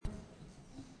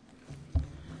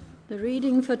The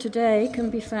reading for today can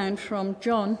be found from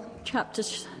John chapter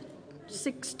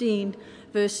 16,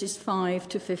 verses 5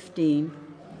 to 15.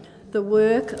 The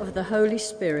work of the Holy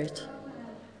Spirit.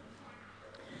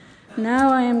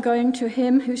 Now I am going to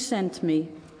him who sent me.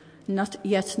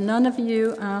 Yet none of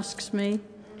you asks me,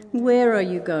 "Where are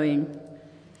you going?"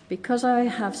 Because I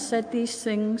have said these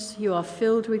things, you are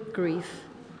filled with grief.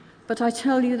 But I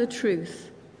tell you the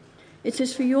truth. It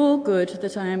is for your good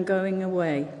that I am going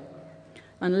away.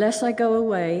 Unless I go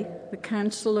away, the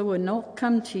counselor will not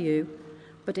come to you,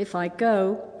 but if I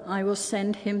go, I will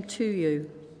send him to you.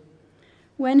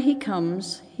 When he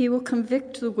comes, he will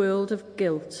convict the world of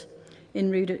guilt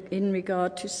in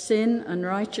regard to sin and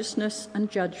righteousness and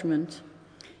judgment.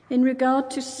 In regard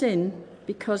to sin,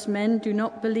 because men do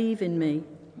not believe in me.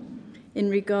 In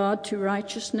regard to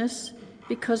righteousness,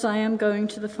 because I am going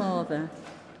to the Father,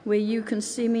 where you can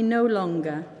see me no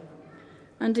longer.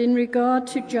 And in regard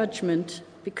to judgment,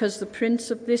 because the prince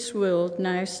of this world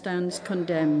now stands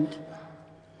condemned.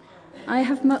 I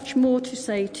have much more to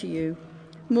say to you,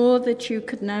 more that you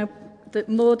can now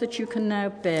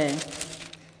bear.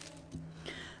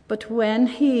 But when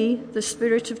he, the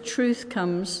Spirit of truth,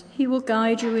 comes, he will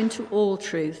guide you into all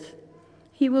truth.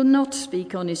 He will not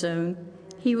speak on his own.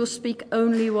 He will speak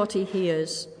only what he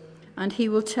hears, and he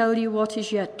will tell you what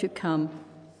is yet to come.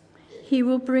 He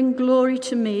will bring glory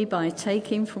to me by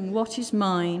taking from what is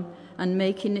mine and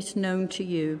making it known to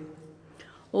you.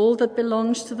 All that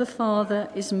belongs to the Father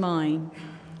is mine.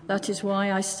 That is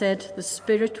why I said the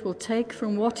Spirit will take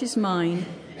from what is mine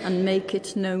and make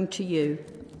it known to you.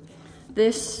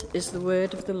 This is the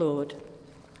word of the Lord.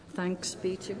 Thanks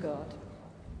be to God.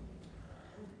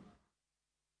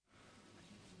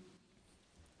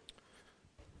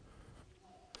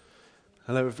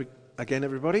 Hello again,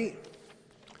 everybody.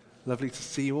 Lovely to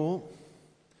see you all.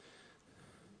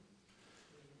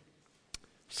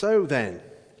 So then,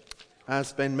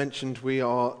 as Ben mentioned, we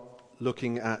are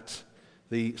looking at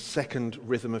the second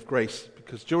rhythm of grace,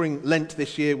 because during Lent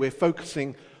this year we're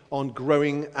focusing on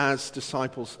growing as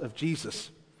disciples of Jesus.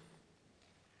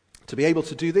 To be able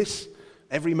to do this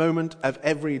every moment of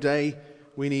every day,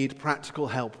 we need practical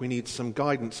help, we need some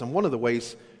guidance, and one of the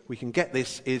ways we can get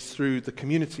this is through the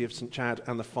community of St. Chad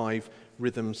and the 5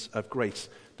 rhythms of grace.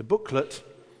 The booklet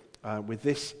with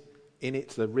this in it,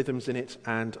 the rhythms in it,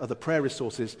 and other prayer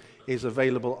resources is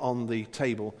available on the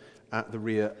table at the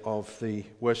rear of the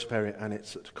worship area, and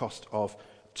it's at a cost of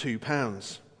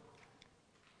 £2.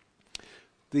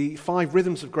 The 5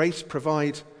 rhythms of grace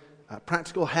provide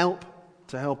practical help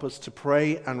to help us to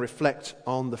pray and reflect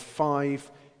on the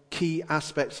 5 key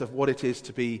aspects of what it is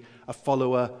to be a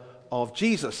follower of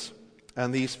Jesus.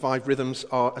 And these 5 rhythms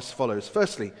are as follows.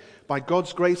 Firstly, by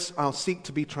God's grace, I'll seek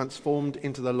to be transformed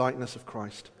into the likeness of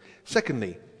Christ.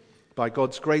 Secondly, by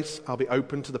God's grace, I'll be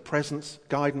open to the presence,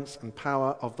 guidance, and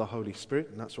power of the Holy Spirit,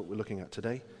 and that's what we're looking at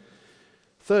today.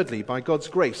 Thirdly, by God's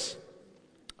grace,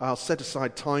 I'll set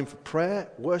aside time for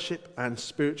prayer, worship, and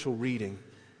spiritual reading.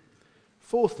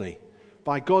 Fourthly,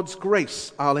 by God's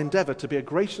grace, I'll endeavour to be a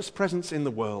gracious presence in the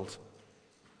world,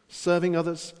 serving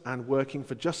others and working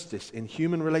for justice in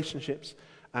human relationships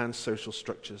and social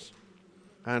structures.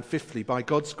 And fifthly, by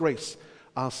God's grace,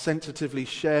 I'll sensitively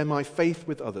share my faith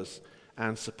with others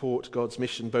and support God's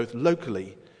mission both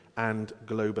locally and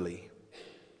globally.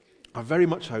 I very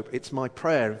much hope, it's my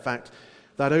prayer, in fact,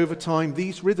 that over time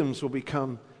these rhythms will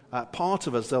become part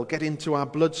of us. They'll get into our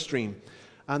bloodstream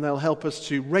and they'll help us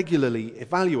to regularly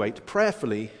evaluate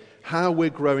prayerfully how we're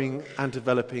growing and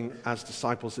developing as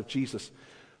disciples of Jesus.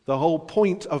 The whole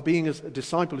point of being a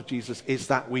disciple of Jesus is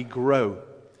that we grow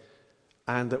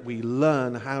and that we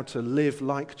learn how to live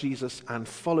like Jesus and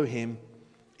follow him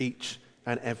each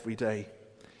and every day.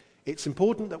 It's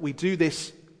important that we do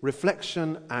this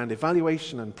reflection and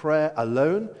evaluation and prayer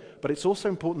alone, but it's also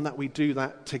important that we do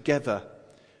that together,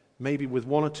 maybe with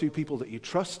 1 or 2 people that you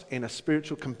trust in a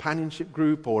spiritual companionship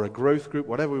group or a growth group,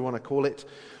 whatever we want to call it.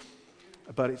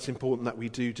 But it's important that we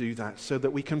do that so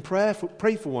that we can pray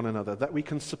for one another, that we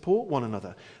can support one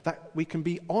another, that we can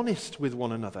be honest with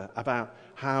one another about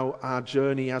how our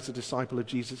journey as a disciple of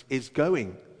Jesus is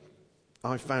going.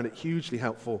 I found it hugely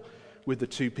helpful with the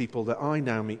 2 people that I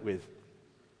now meet with.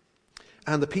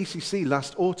 And the PCC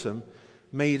last autumn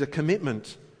made a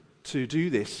commitment to do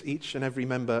this. Each and every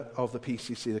member of the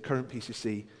PCC, the current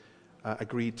PCC,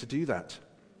 agreed to do that.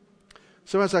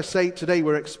 So as I say, today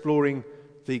we're exploring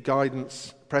the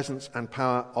guidance, presence, and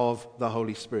power of the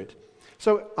Holy Spirit.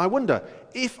 So I wonder,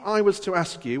 if I was to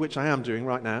ask you, which I am doing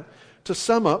right now, to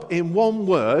sum up in one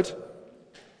word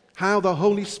how the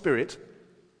Holy Spirit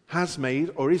has made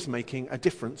or is making a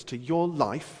difference to your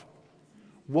life,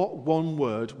 what one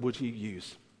word would you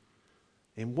use?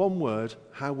 In one word,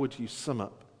 how would you sum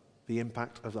up the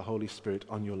impact of the Holy Spirit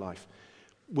on your life?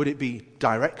 Would it be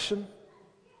direction,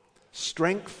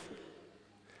 strength,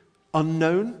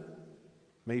 unknown?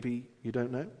 Maybe you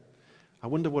don't know. I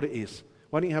wonder what it is.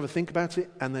 Why don't you have a think about it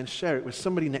and then share it with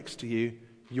somebody next to you,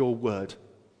 your word.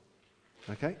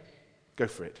 Okay? Go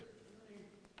for it.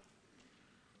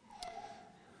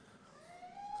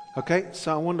 Okay,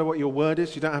 so I wonder what your word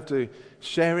is. You don't have to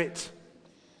share it.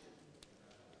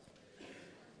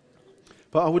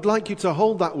 But I would like you to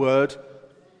hold that word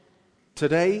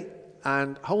today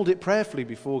and hold it prayerfully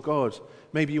before God.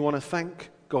 Maybe you want to thank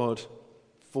God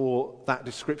for that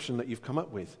description that you've come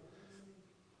up with,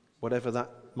 whatever that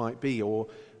might be. Or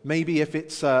maybe if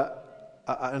it's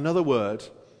another word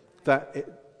that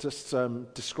it just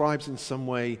describes in some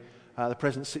way the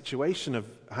present situation of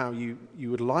how you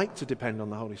would like to depend on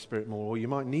the Holy Spirit more, or you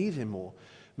might need him more.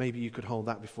 Maybe you could hold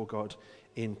that before God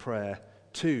in prayer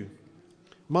too.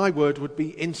 My word would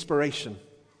be inspiration.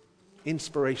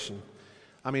 Inspiration.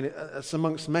 I mean, it's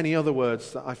amongst many other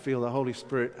words that I feel the Holy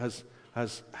Spirit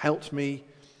has helped me,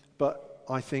 but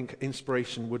I think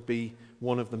inspiration would be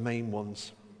one of the main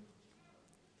ones.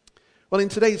 Well, in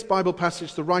today's Bible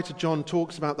passage, the writer John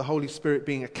talks about the Holy Spirit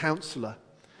being a counselor,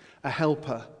 a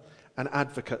helper, an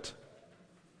advocate.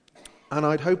 And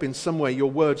I'd hope in some way your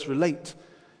words relate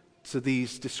to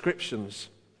these descriptions.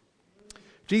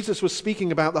 Jesus was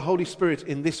speaking about the Holy Spirit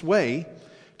in this way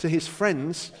to his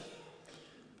friends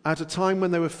at a time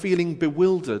when they were feeling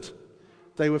bewildered,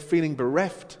 they were feeling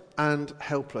bereft and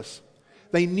helpless.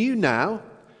 They knew now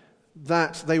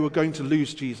that they were going to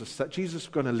lose Jesus, that Jesus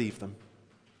was going to leave them.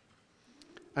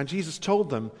 And Jesus told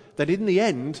them that in the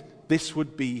end, this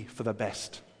would be for the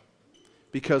best.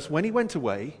 Because when he went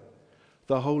away,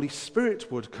 the Holy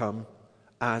Spirit would come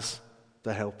as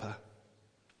the helper.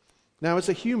 Now, as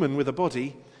a human with a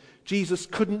body, Jesus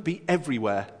couldn't be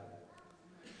everywhere.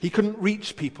 He couldn't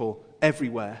reach people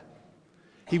everywhere.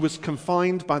 He was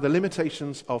confined by the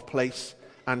limitations of place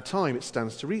and time, it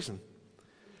stands to reason.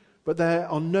 But there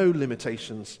are no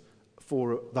limitations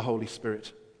for the Holy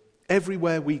Spirit.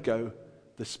 Everywhere we go,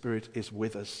 the Spirit is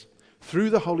with us.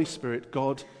 Through the Holy Spirit,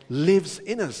 God lives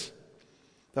in us.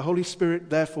 The Holy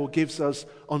Spirit, therefore, gives us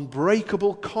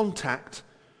unbreakable contact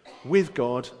with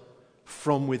God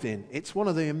from within. It's one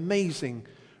of the amazing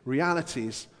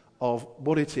realities of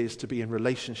what it is to be in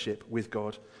relationship with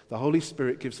God. The Holy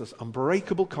Spirit gives us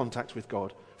unbreakable contact with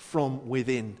God from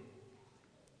within.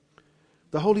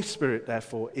 The Holy Spirit,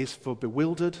 therefore, is for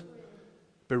bewildered,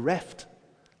 bereft,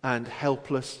 and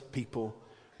helpless people,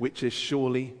 which is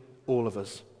surely all of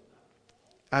us.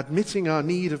 Admitting our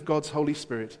need of God's Holy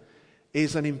Spirit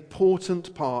is an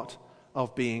important part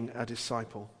of being a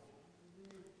disciple.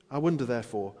 I wonder,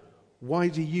 therefore, why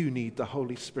do you need the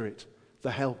Holy Spirit,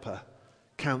 the helper,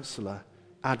 counselor,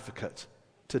 advocate,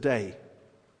 today,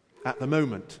 at the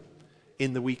moment,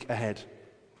 in the week ahead?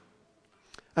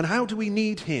 And how do we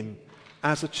need him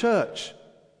as a church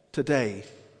today,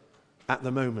 at the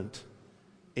moment,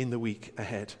 in the week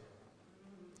ahead?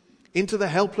 Into the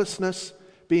helplessness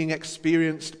being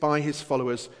experienced by his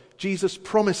followers, Jesus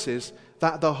promises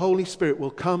that the Holy Spirit will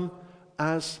come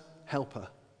as helper.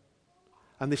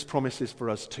 And this promise is for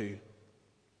us too.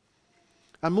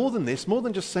 And more than this, more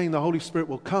than just saying the Holy Spirit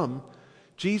will come,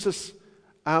 Jesus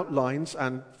outlines,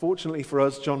 and fortunately for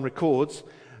us, John records,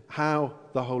 how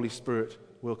the Holy Spirit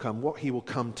will come, what he will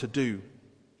come to do.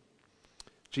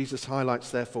 Jesus highlights,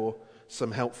 therefore,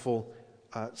 some helpful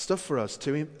stuff for us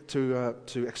to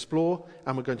explore,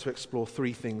 and we're going to explore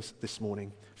three things this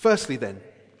morning. Firstly, then,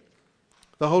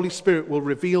 the Holy Spirit will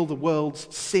reveal the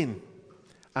world's sin,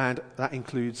 and that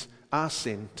includes our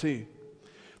sin too.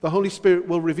 The Holy Spirit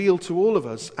will reveal to all of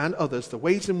us and others the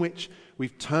ways in which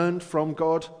we've turned from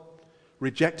God,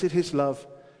 rejected his love,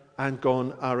 and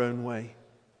gone our own way.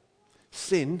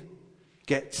 Sin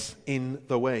gets in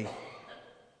the way.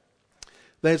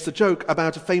 There's the joke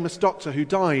about a famous doctor who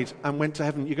died and went to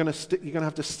heaven. You're going to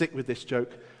have to stick with this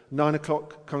joke. 9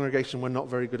 o'clock congregation, we're not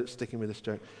very good at sticking with this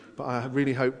joke, but I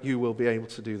really hope you will be able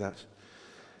to do that.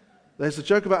 There's a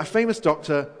joke about a famous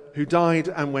doctor who died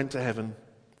and went to heaven.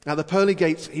 At the pearly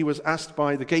gates, he was asked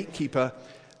by the gatekeeper,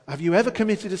 "Have you ever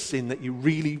committed a sin that you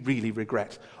really, really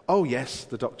regret?" "Oh yes,"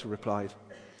 the doctor replied.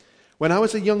 "When I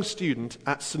was a young student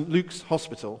at St. Luke's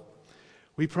Hospital,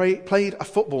 we played a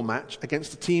football match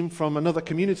against a team from another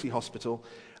community hospital,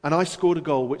 and I scored a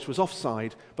goal which was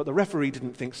offside, but the referee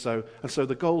didn't think so, and so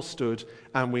the goal stood,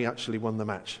 and we actually won the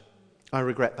match. I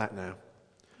regret that now."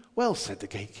 "Well," said the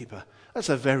gatekeeper, "that's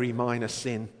a very minor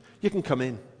sin. You can come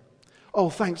in." "Oh,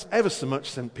 thanks ever so much,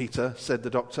 St. Peter," said the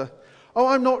doctor. "Oh,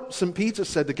 I'm not St. Peter,"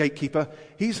 said the gatekeeper.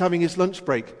 "He's having his lunch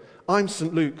break. I'm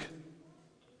St. Luke."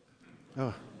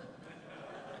 Oh.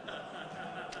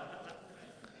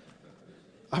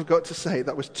 I've got to say,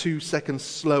 that was 2 seconds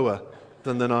slower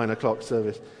than the 9 o'clock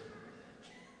service.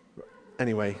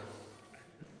 Anyway,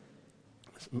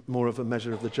 it's more of a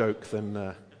measure of the joke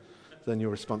than your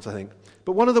response, I think.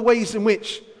 But one of the ways in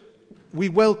which we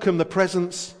welcome the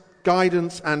presence,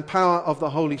 guidance, and power of the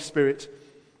Holy Spirit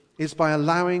is by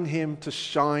allowing him to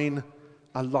shine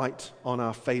a light on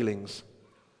our failings.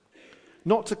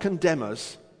 Not to condemn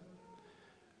us,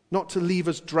 not to leave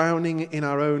us drowning in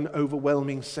our own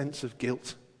overwhelming sense of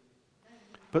guilt,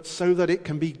 but so that it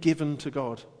can be given to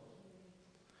God,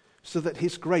 so that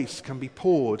his grace can be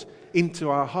poured into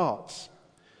our hearts,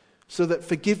 so that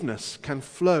forgiveness can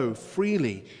flow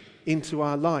freely into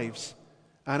our lives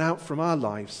and out from our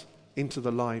lives into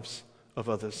the lives of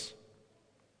others.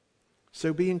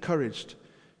 So be encouraged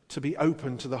to be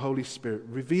open to the Holy Spirit,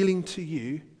 revealing to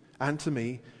you and to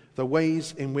me the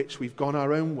ways in which we've gone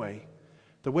our own way,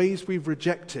 the ways we've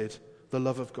rejected the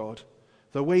love of God,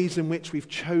 the ways in which we've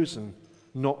chosen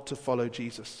not to follow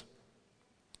Jesus.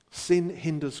 Sin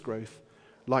hinders growth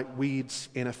like weeds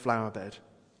in a flower bed.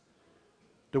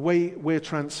 The way we're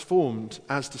transformed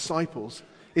as disciples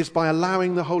is by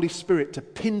allowing the Holy Spirit to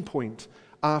pinpoint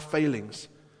our failings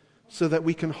so that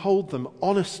we can hold them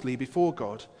honestly before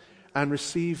God and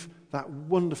receive that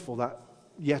wonderful, that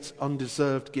yet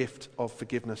undeserved gift of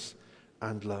forgiveness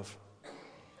and love.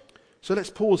 So let's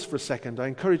pause for a second. I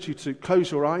encourage you to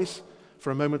close your eyes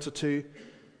for a moment or two,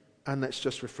 and let's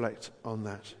just reflect on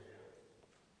that.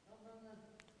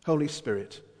 Holy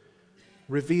Spirit,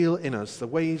 reveal in us the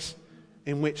ways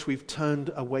in which we've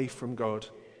turned away from God.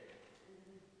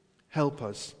 Help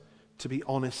us to be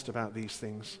honest about these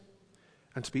things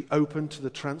and to be open to the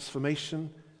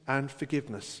transformation and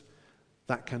forgiveness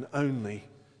that can only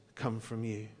come from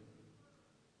you.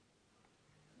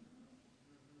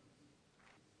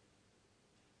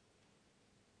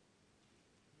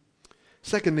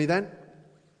 Secondly, then,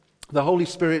 the Holy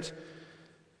Spirit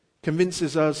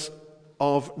convinces us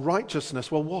of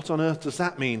righteousness. Well, what on earth does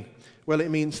that mean? Well,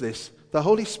 it means this. The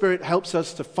Holy Spirit helps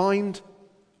us to find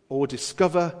or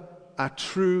discover a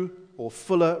true or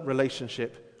fuller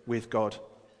relationship with God.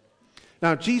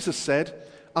 Now, Jesus said,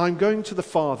 "I'm going to the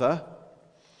Father,"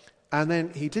 and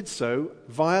then he did so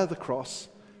via the cross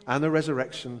and the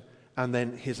resurrection and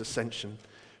then his ascension.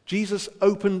 Jesus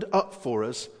opened up for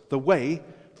us the way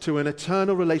to an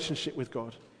eternal relationship with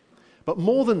God. But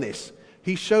more than this,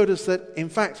 he showed us that, in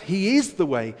fact, he is the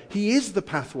way, he is the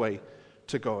pathway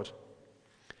to God.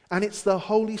 And it's the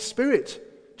Holy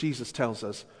Spirit, Jesus tells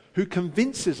us, who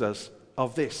convinces us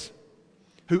of this,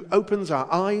 who opens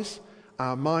our eyes,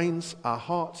 our minds, our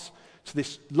hearts to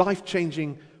this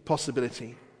life-changing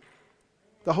possibility.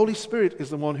 The Holy Spirit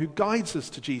is the one who guides us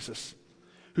to Jesus,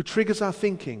 who triggers our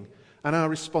thinking and our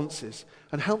responses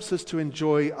and helps us to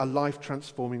enjoy a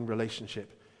life-transforming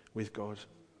relationship with God.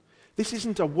 This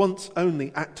isn't a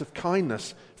once-only act of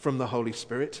kindness from the Holy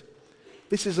Spirit.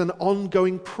 This is an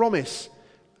ongoing promise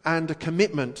and a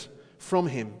commitment from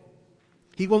him.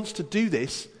 He wants to do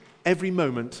this every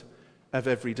moment of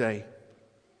every day.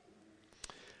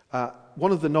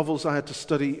 One of the novels I had to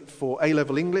study for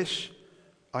A-level English,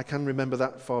 I can remember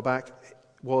that far back,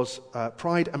 was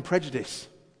Pride and Prejudice.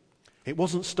 It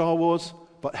wasn't Star Wars,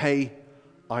 but hey,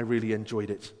 I really enjoyed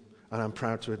it, and I'm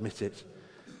proud to admit it.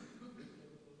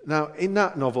 Now, in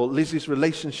that novel, Lizzie's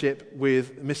relationship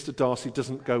with Mr. Darcy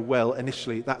doesn't go well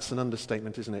initially. That's an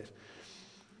understatement, isn't it?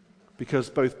 Because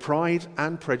both pride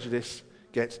and prejudice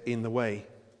get in the way.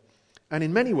 And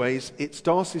in many ways, it's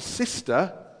Darcy's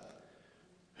sister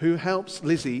who helps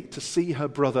Lizzie to see her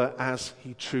brother as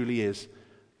he truly is,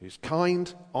 who's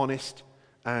kind, honest,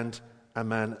 and a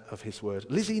man of his word.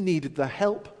 Lizzie needed the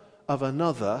help of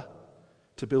another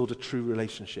to build a true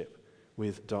relationship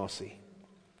with Darcy.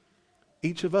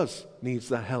 Each of us needs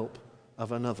the help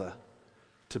of another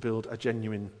to build a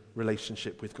genuine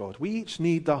relationship with God. We each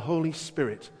need the Holy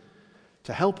Spirit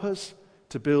to help us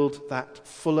to build that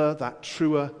fuller, that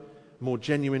truer, more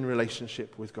genuine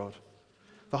relationship with God.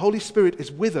 The Holy Spirit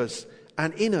is with us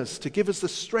and in us to give us the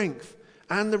strength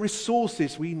and the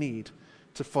resources we need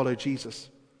to follow Jesus.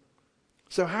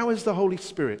 So how is the Holy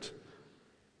Spirit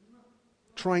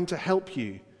trying to help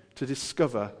you to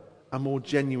discover a more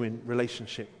genuine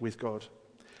relationship with God?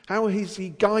 How is he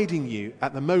guiding you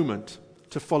at the moment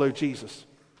to follow Jesus?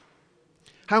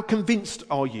 How convinced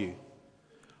are you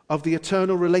of the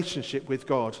eternal relationship with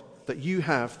God that you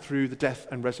have through the death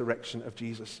and resurrection of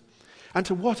Jesus? And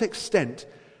to what extent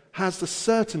has the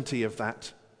certainty of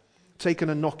that taken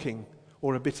a knocking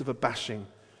or a bit of a bashing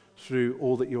through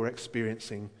all that you're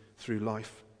experiencing through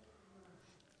life?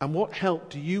 And what help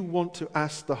do you want to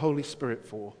ask the Holy Spirit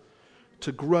for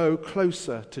to grow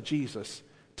closer to Jesus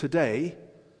today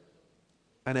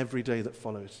and every day that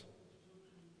follows?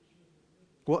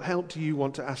 What help do you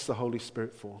want to ask the Holy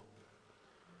Spirit for?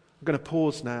 I'm going to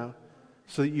pause now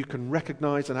so that you can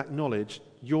recognize and acknowledge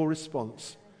your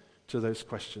response to those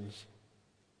questions.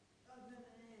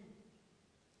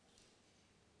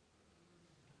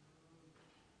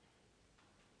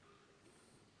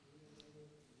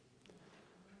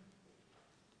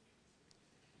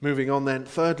 Moving on then,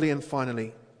 thirdly and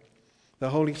finally,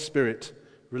 the Holy Spirit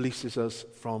releases us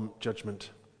from judgment.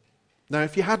 Now,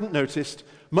 if you hadn't noticed,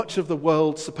 much of the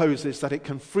world supposes that it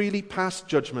can freely pass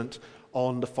judgment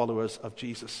on the followers of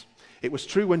Jesus. It was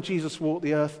true when Jesus walked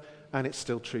the earth, and it's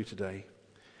still true today.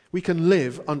 We can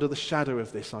live under the shadow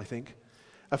of this, I think,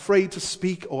 afraid to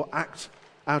speak or act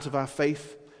out of our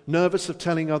faith, nervous of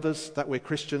telling others that we're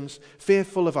Christians,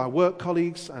 fearful of our work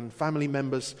colleagues and family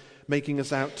members making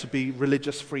us out to be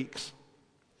religious freaks.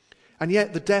 And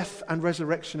yet the death and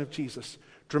resurrection of Jesus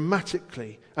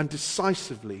dramatically and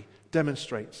decisively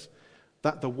demonstrates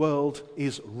that the world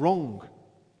is wrong.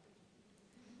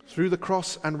 Through the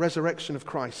cross and resurrection of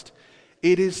Christ,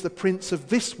 it is the prince of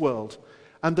this world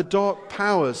and the dark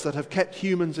powers that have kept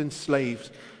humans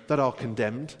enslaved that are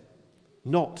condemned,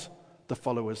 not the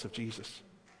followers of Jesus.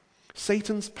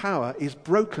 Satan's power is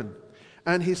broken,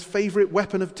 and his favorite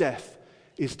weapon of death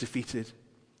is defeated.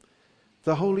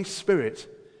 The Holy Spirit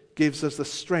gives us the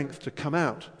strength to come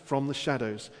out from the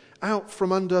shadows, out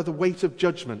from under the weight of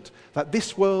judgment that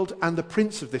this world and the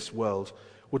prince of this world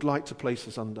would like to place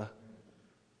us under.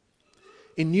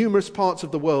 In numerous parts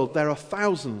of the world, there are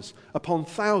thousands upon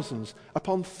thousands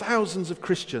upon thousands of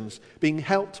Christians being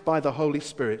helped by the Holy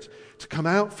Spirit to come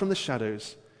out from the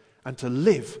shadows and to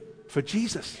live for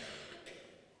Jesus.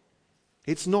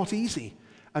 It's not easy,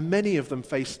 and many of them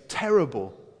face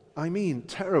terrible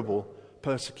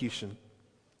persecution.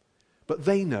 But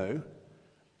they know,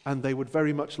 and they would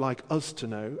very much like us to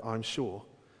know, I'm sure,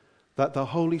 that the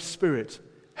Holy Spirit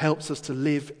helps us to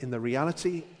live in the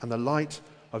reality and the light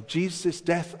of Jesus'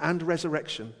 death and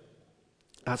resurrection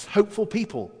as hopeful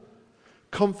people,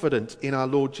 confident in our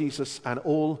Lord Jesus and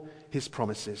all his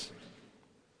promises.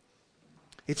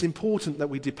 It's important that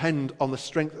we depend on the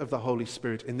strength of the Holy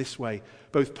Spirit in this way,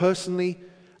 both personally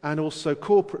and also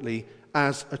corporately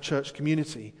as a church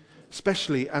community,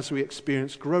 especially as we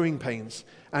experience growing pains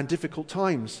and difficult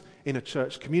times in a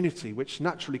church community, which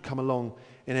naturally come along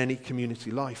in any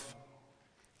community life.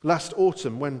 Last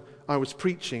autumn, when I was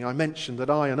preaching, I mentioned that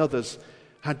I and others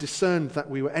had discerned that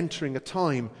we were entering a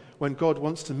time when God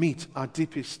wants to meet our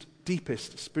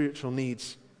deepest spiritual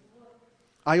needs.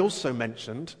 I also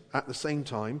mentioned, at the same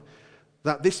time,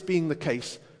 that this being the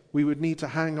case, we would need to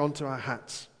hang on to our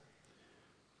hats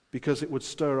because it would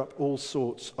stir up all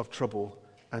sorts of trouble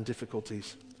and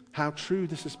difficulties. How true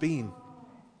this has been.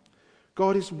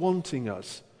 God is wanting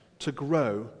us to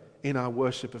grow in our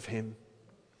worship of him,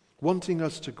 wanting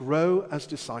us to grow as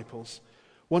disciples,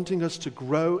 wanting us to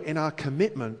grow in our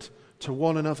commitment to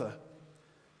one another.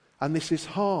 And this is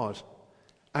hard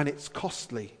and it's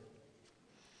costly.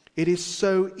 It is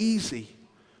so easy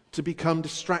to become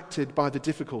distracted by the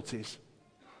difficulties.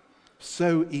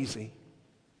 So easy.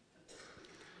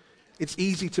 It's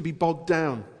easy to be bogged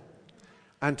down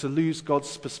and to lose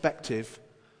God's perspective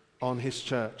on his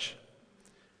church.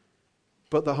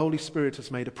 But the Holy Spirit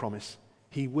has made a promise.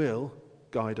 He will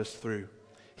guide us through.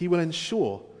 He will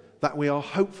ensure that we are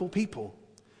hopeful people,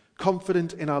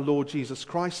 confident in our Lord Jesus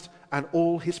Christ and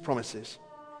all his promises.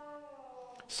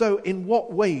 So in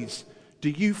what ways do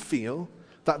you feel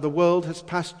that the world has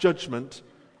passed judgment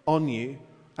on you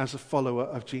as a follower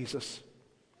of Jesus?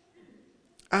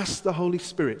 Ask the Holy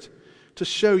Spirit to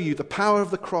show you the power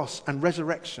of the cross and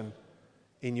resurrection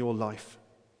in your life.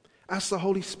 Ask the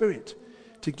Holy Spirit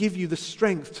to give you the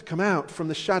strength to come out from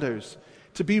the shadows,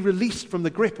 to be released from the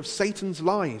grip of Satan's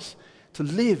lies, to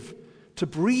live, to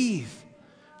breathe,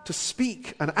 to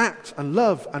speak and act and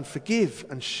love and forgive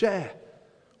and share,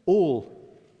 all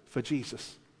for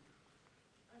Jesus.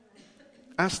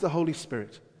 Ask the Holy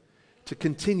Spirit to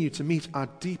continue to meet our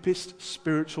deepest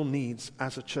spiritual needs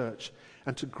as a church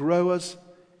and to grow us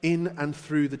in and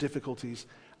through the difficulties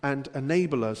and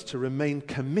enable us to remain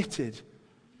committed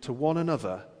to one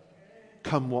another,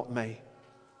 come what may.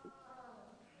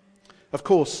 Of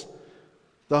course,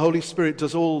 the Holy Spirit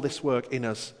does all this work in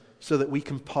us so that we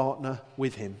can partner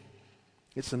with him.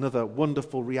 It's another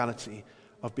wonderful reality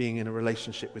of being in a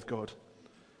relationship with God.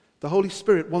 The Holy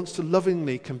Spirit wants to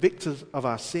lovingly convict us of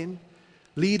our sin,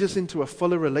 lead us into a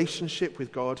fuller relationship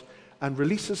with God, and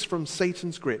release us from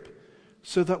Satan's grip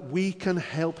so that we can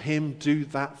help him do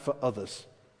that for others.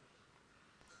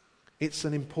 It's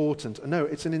an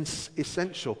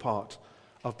essential part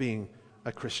of being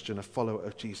a Christian, a follower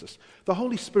of Jesus. The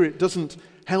Holy Spirit doesn't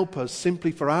help us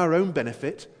simply for our own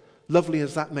benefit, lovely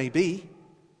as that may be.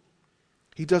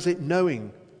 He does it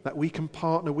knowing that we can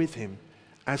partner with him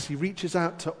as he reaches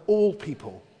out to all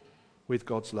people with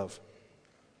God's love.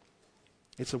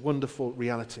 It's a wonderful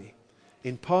reality.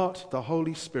 In part, the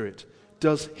Holy Spirit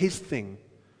does his thing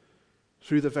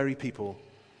through the very people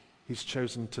he's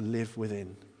chosen to live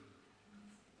within.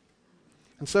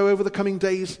 And so over the coming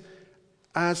days,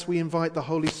 as we invite the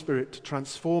Holy Spirit to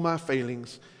transform our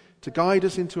failings, to guide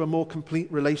us into a more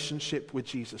complete relationship with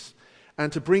Jesus,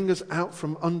 and to bring us out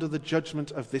from under the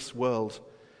judgment of this world,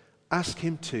 ask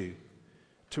him to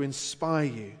inspire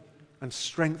you and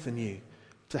strengthen you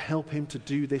to help him to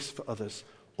do this for others,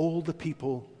 all the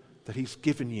people that he's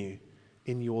given you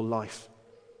in your life.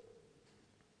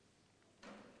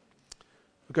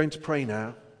 We're going to pray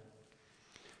now,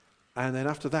 and then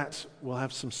after that we'll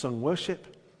have some sung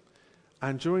worship,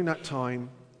 and during that time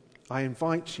I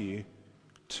invite you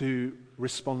to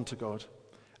respond to God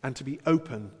and to be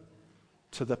open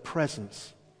to the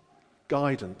presence,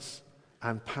 guidance,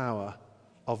 and power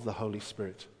of the Holy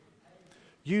Spirit.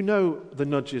 You know the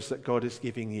nudges that God is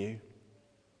giving you.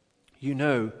 You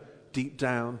know deep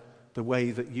down the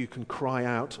way that you can cry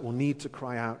out or need to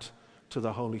cry out to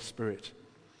the Holy Spirit.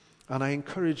 And I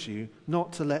encourage you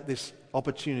not to let this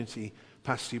opportunity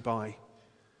pass you by.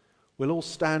 We'll all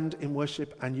stand in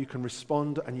worship, and you can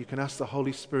respond, and you can ask the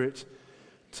Holy Spirit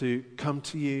to come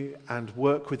to you and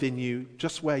work within you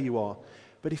just where you are.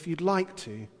 But if you'd like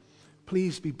to,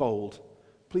 please be bold.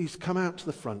 Please come out to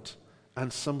the front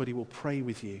and somebody will pray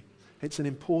with you. It's an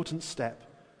important step.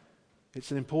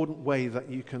 It's an important way that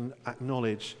you can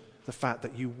acknowledge the fact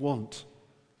that you want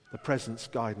the presence,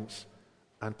 guidance,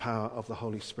 and power of the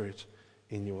Holy Spirit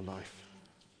in your life.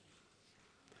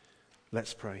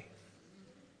 Let's pray.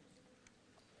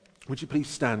 Would you please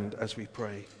stand as we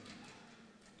pray?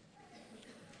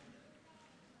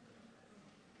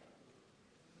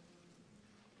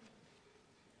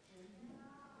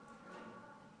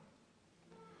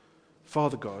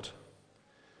 Father God,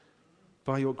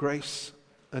 by your grace,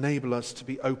 enable us to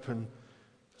be open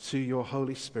to your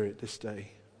Holy Spirit this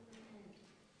day.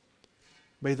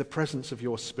 May the presence of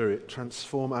your Spirit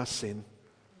transform our sin.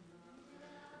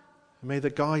 May the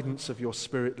guidance of your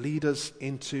Spirit lead us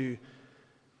into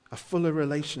a fuller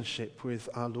relationship with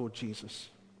our Lord Jesus.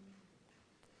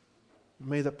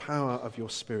 May the power of your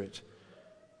Spirit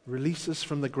release us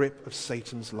from the grip of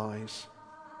Satan's lies.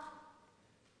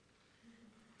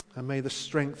 And may the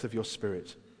strength of your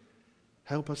Spirit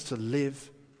help us to live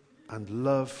and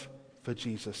love for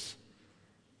Jesus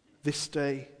this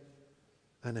day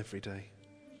and every day.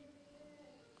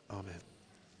 Amen.